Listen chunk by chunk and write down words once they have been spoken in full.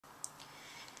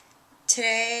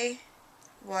Today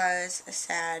was a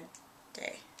sad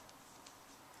day.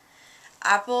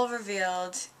 Apple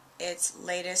revealed its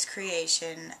latest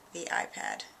creation, the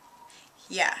iPad.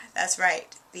 Yeah, that's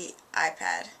right, the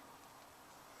iPad.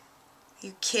 Are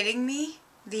you kidding me?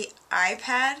 The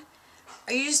iPad?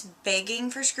 Are you just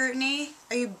begging for scrutiny?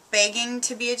 Are you begging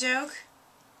to be a joke?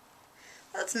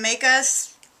 Let's make a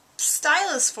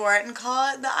stylus for it and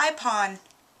call it the iPod.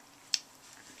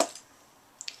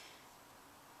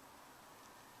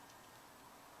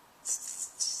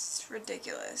 It's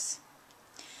ridiculous.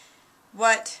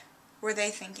 What were they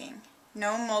thinking?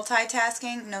 No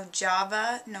multitasking, no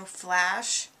Java, no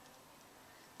Flash.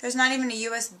 There's not even a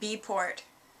USB port.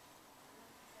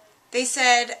 They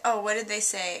said, oh, what did they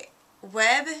say?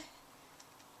 Web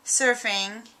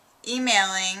surfing,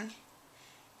 emailing,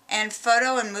 and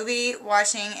photo and movie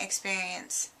watching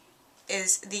experience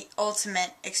is the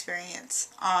ultimate experience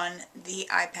on the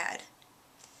iPad.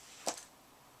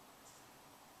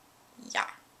 Yeah.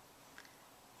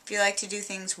 If you like to do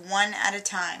things one at a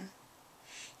time,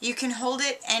 you can hold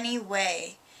it any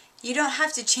way. You don't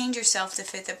have to change yourself to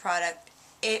fit the product.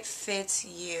 It fits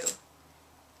you.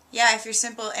 Yeah, if you're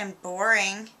simple and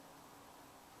boring.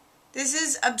 This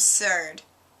is absurd.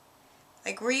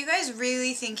 Like, were you guys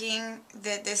really thinking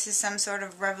that this is some sort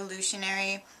of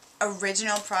revolutionary,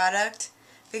 original product?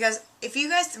 Because if you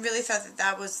guys really thought that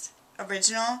that was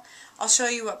original, I'll show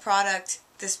you what product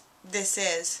this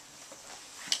is.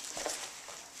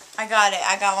 I got it.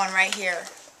 I got one right here.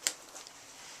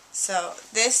 So,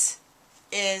 this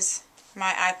is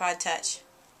my iPod Touch.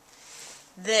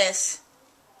 This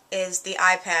is the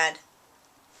iPad.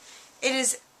 It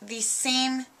is the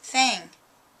same thing.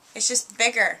 It's just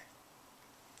bigger.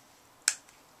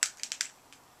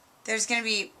 There's going to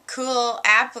be cool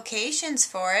applications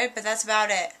for it, but that's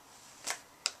about it.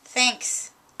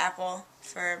 Thanks, Apple,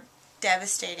 for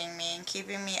devastating me and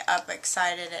keeping me up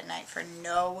excited at night for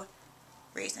no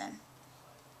reason.